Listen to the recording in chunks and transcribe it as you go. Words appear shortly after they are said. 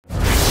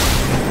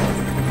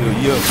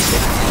Yo,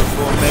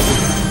 Flamethrower They,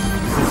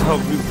 this is how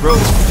we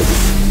roll.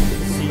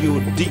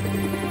 COD,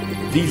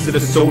 these are the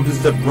soldiers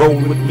that roll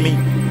with me.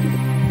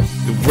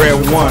 The rare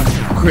one,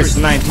 Chris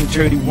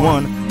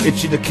 1931,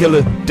 Itchy the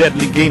Killer,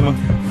 Deadly Gamer,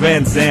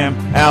 Van Zam,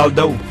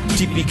 Aldo,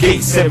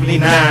 TPK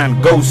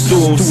 79, Ghost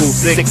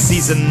 206,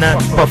 Season 9,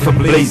 Puffer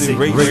Blazing,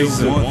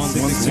 Razor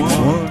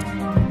 161.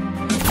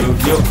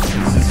 Yo,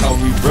 this is how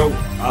we roll.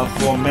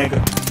 Alpha Omega,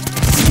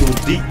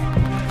 COD,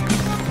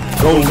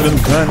 Golden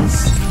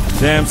Guns.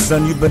 Damn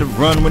son, you better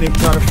run when they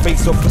try to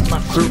face off with my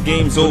crew.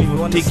 Game's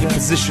over, take your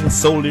position,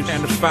 soldiers.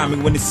 And to find me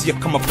when they see you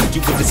come up with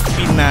you with this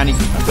P90. I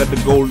got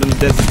the Golden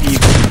Desert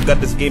Eagle, I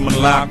got this game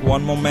unlocked.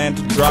 One more man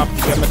to drop,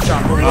 you got my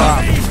chopper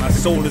locked. My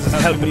soldiers is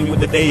helping me with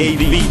the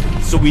AAV,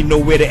 so we know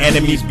where the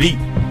enemies be.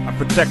 I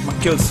protect my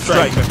kill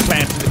strike and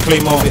plant the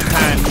claymore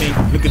behind me.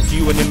 Look at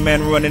you and your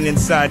men running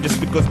inside just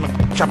because my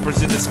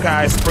chopper's in the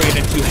sky spraying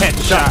at you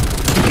headshot,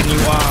 kicking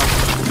you off.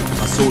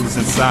 My soldiers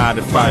inside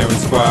the firing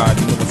squad,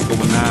 you know what's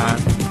going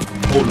on.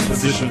 Holding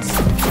positions,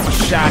 my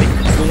shotty,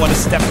 don't wanna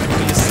step into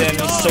your send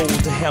your soul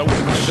to hell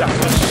with my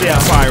shotgun shell.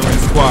 Firing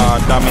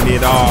squad,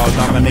 dominate all,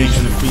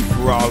 domination and free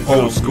for all,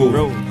 old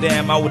school.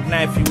 Damn, I would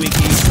knife you,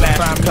 wiggy, slap,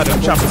 cut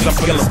up, choppers up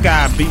in the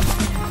sky, beat.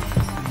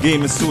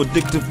 Game is so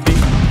addictive, beat.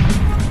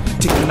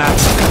 Ticking out,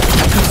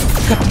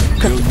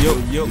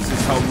 yo, this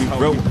is how we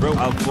roll.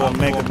 Alpha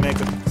Omega,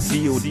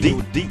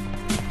 COD.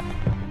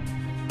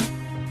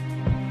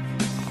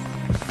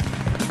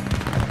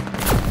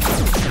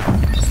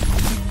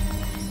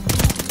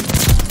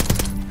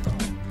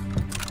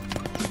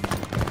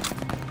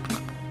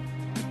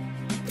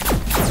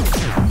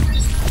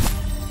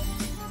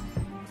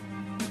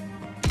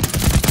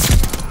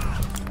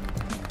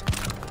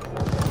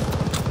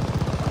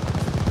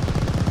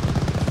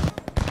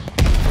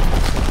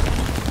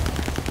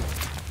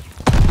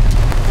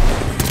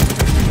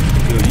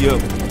 Yo,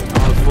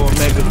 Alpha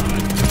Omega,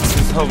 this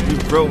is how we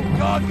roll.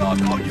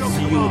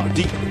 COD,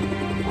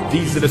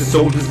 these are the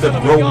soldiers that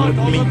roll with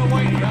me.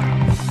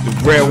 The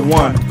rare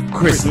one,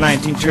 Chris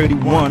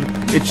 1931,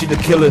 Itchy the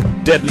Killer,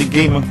 Deadly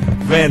Gamer,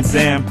 Van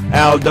Zam,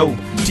 Aldo,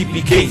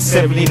 TPK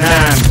 79,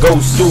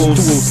 Ghost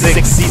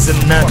 206, Season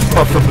 9,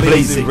 Puffer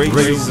Blazing,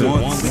 Razor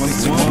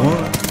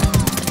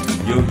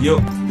 161.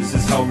 Yo, this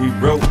is how we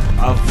roll.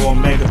 Alpha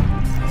Omega,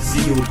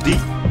 COD,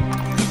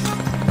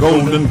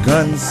 Golden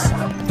Guns.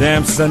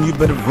 Damn son, you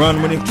better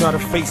run when they try to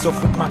face off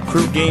with my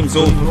crew. Game's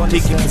over,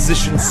 take your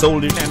position,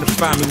 soldiers. And to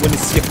find me when they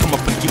see you come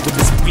up and you with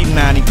this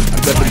P90. I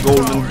got the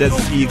Golden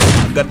Desert Eagle,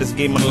 I got this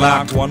game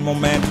unlocked. One more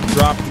man to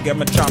drop to get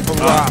my chopper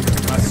locked.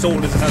 My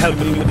soldiers is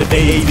helping me with the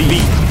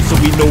AAV, so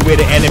we know where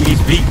the enemies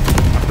be.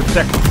 I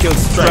protect my kill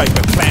strike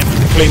and plant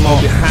the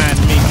claymore behind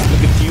me.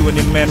 Look at you and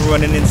your men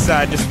running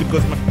inside just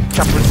because my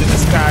chopper's in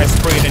the sky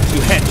spraying at you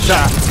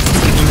headshot,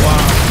 kicking you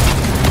off.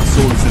 My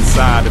soldiers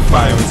inside the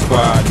firing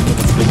squad, you know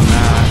what's going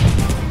on.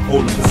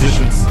 Holding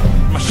positions,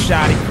 my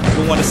shotty,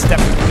 don't wanna step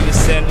into your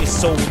send your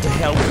soul to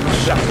hell with my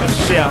shotgun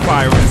shell.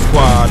 Firing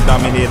squad,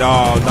 dominate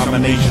all,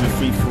 domination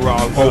free for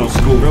all, old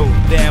school.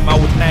 Damn, I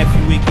would knife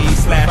you, wiggy,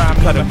 slap,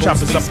 cut up,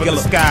 choppers up in the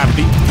sky,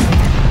 beat.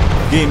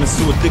 Game is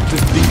so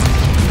addictive, beat.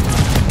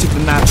 Take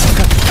the knife,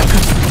 cut.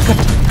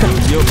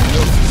 Yo, this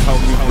is how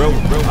we roll.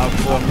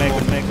 Alpha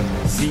Omega,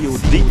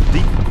 COD.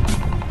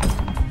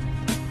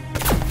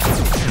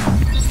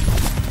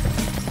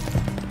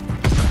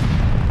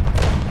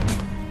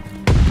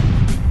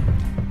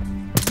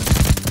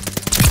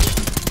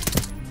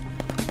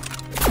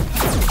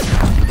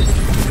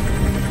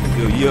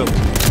 Yo,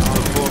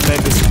 Alpha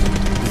Omega,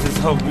 this is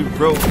how we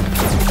roll.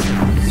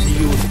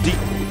 COD,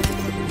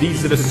 these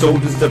are the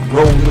soldiers that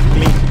roll with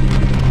me.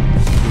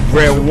 The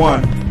rare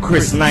one,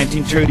 Chris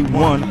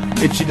 1931,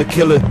 Itchy the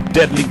Killer,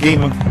 Deadly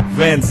Gamer,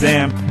 Van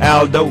Zam,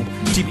 Aldo,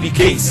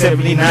 TPK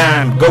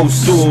 79,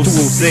 Ghost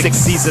 206,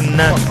 Season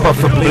 9,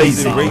 Puffer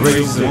Blazing,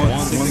 Razor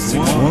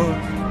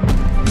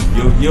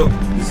 161. Yo,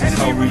 this is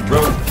how we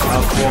roll.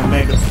 Alpha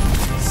Omega,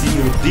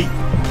 COD,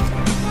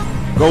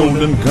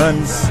 Golden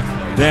Guns.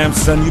 Damn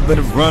son, you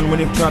better run when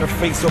they try to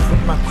face off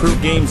with my crew.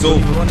 Game's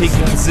over, take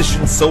your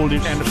position,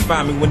 soldiers. And to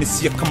find me when they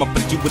see you come up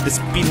at you with this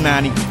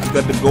P90. I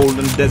got the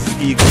Golden Desert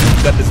Eagle,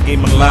 I got this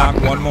game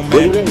unlocked. One more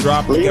man to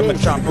drop, to get my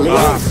chopper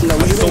locked.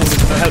 My soldiers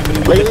are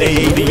helping me with the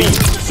AAV,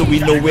 so we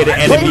know where the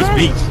enemies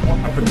be.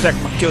 I protect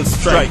my kill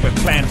strike and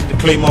plant the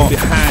claymore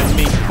behind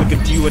me. Look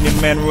at you and your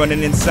men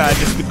running inside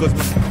just because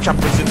my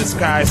chopper's in the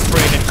sky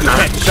spraying at you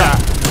headshot,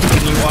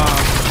 kicking you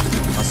off.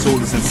 My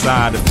soldiers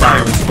inside the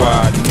firing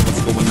squad, you know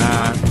what's going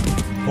on.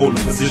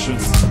 Holding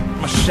positions,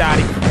 my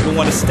shotty, don't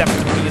wanna step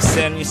into your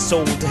send your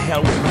soul to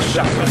hell with my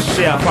shotgun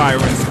shell.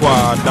 Firing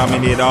squad,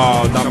 dominate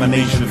all,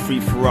 domination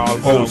free for all,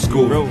 old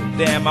school.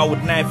 Damn, I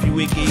would knife you,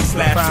 wiggy,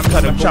 slap,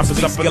 cut up,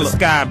 choppers up in the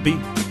sky, beat.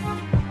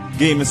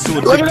 Game is so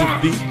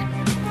addictive, beat.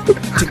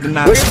 Take the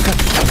knife,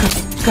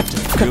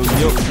 cut.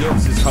 Yo,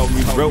 this is how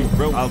we roll.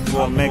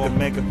 Alpha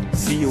Omega,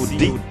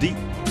 COD.